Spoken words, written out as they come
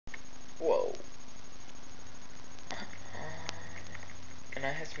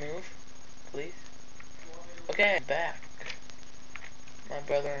Let's move, please. Okay, I'm back. My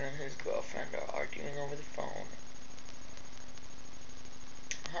brother and his girlfriend are arguing over the phone.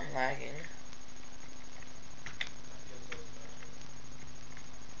 I'm lagging.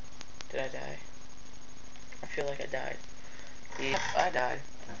 Did I die? I feel like I died. Yep, I died.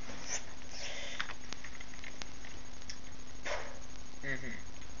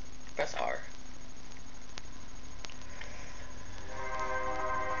 Press R.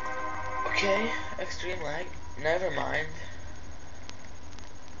 Okay, extreme lag. Never mind.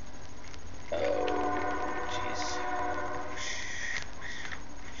 Oh, jeez.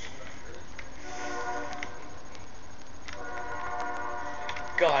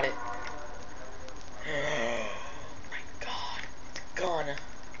 Got it. Oh my god. It's gone.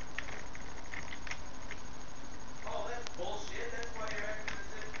 Oh, that's bullshit. That's why you're acting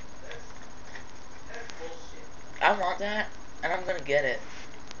as if that's bullshit. I want that, and I'm gonna get it.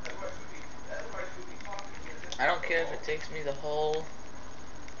 Otherwise we'd be talking to me as if I don't care if it takes me the whole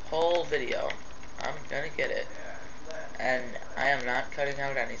video. I'm gonna get it. And I am not cutting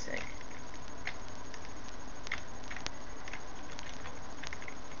out anything.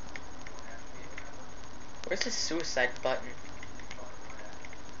 Where's the suicide button?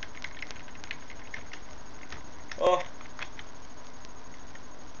 Oh.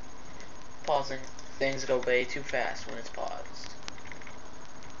 Pausing. Things go way too fast when it's paused.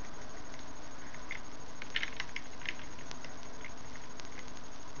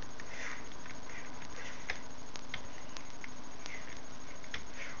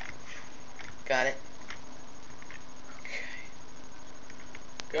 Got it. Okay.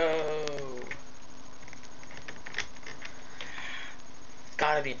 Go. It's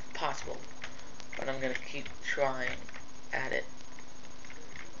gotta be impossible. But I'm gonna keep trying at it.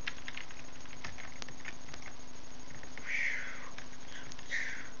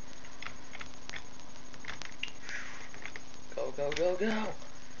 Go, go, go, go.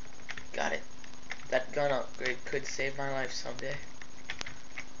 Got it. That gun upgrade could save my life someday.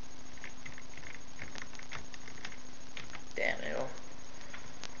 Damn it.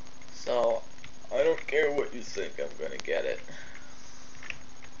 So, I don't care what you think, I'm gonna get it.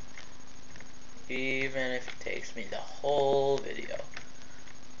 Even if it takes me the whole video.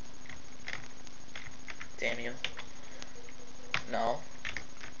 Damn you. No.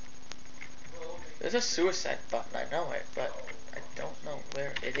 There's a suicide button, I know it, but I don't know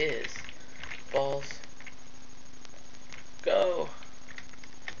where it is. Balls. Go.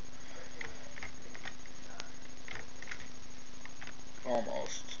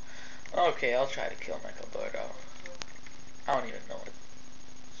 Almost. Okay, I'll try to kill Michael Burdo. I don't even know it.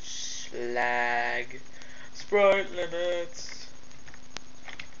 Slag. Sprite limits.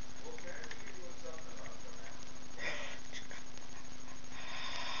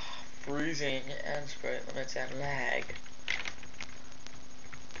 Freezing and sprite limits and lag.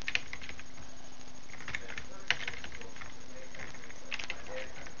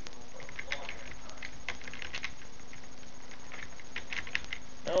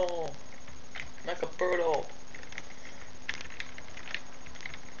 No. Michael Burdo.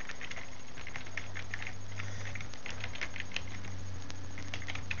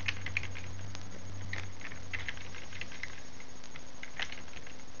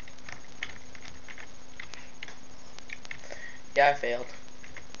 Yeah, I failed.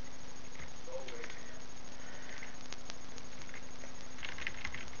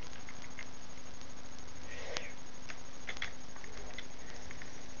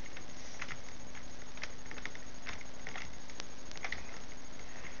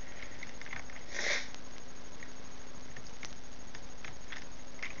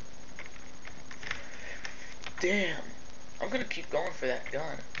 Damn. I'm gonna keep going for that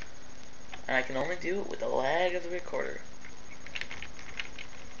gun. And I can only do it with the lag of the recorder.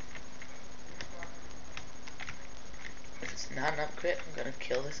 If it's not an upgrade, I'm gonna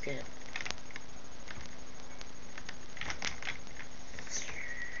kill this game.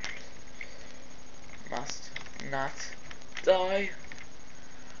 Must not die.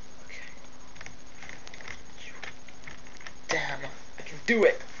 Okay. Damn, I can do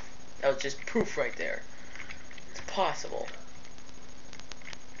it. That was just proof right there. It's possible.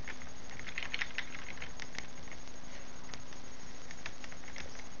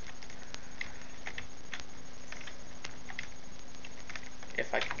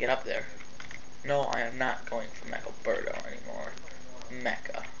 If I can get up there. No, I am not going for Mechalberto anymore.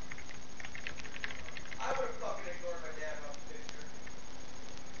 Mecha. I would have fucking ignored my dad off the picture.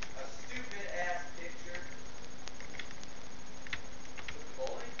 A stupid ass picture. With the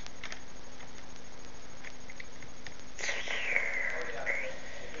bowling? Oh yeah, the bowling.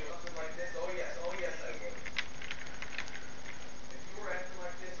 Yeah.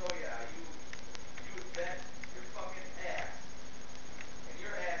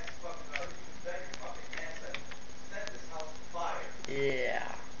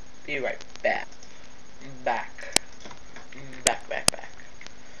 right back. Back. Back.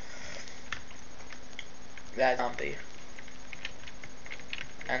 That zombie.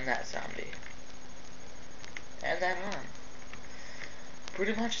 And that zombie. And that arm.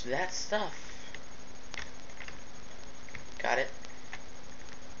 Pretty much that stuff. Got it?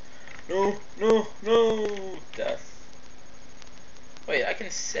 No! Death. Wait, I can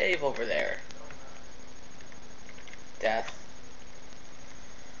save over there. Death.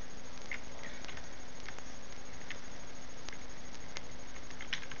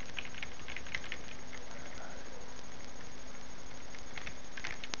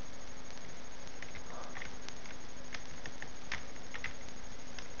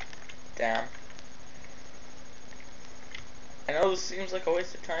 Damn. I know this seems like a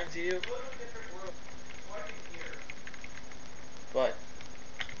waste of time to you, but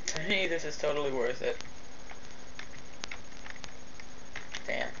to me this is totally worth it.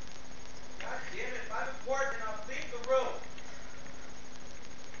 Damn. God damn it, if I'm important enough, leave the room.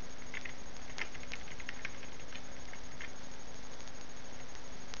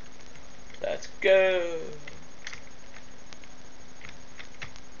 Let's go.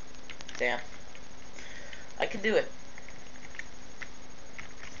 Damn. I can do it.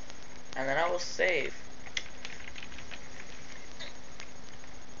 And then I will save.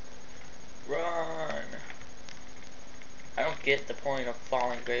 Run. I don't get the point of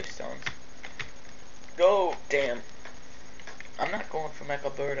falling gravestones. Go. Damn. I'm not going for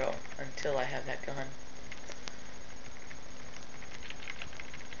Mechalberto until I have that gun.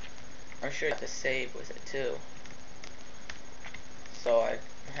 I'm sure I have to save with it too. So I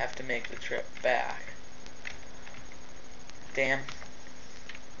have to make the trip back. Damn.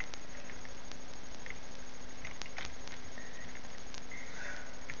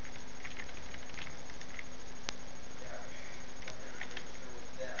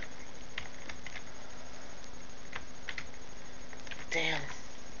 Damn.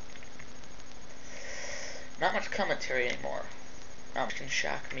 Not much commentary anymore. Not much can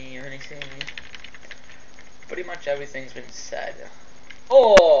shock me or anything. Pretty much everything's been said.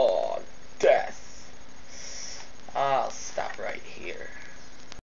 Oh, death. I'll stop right here.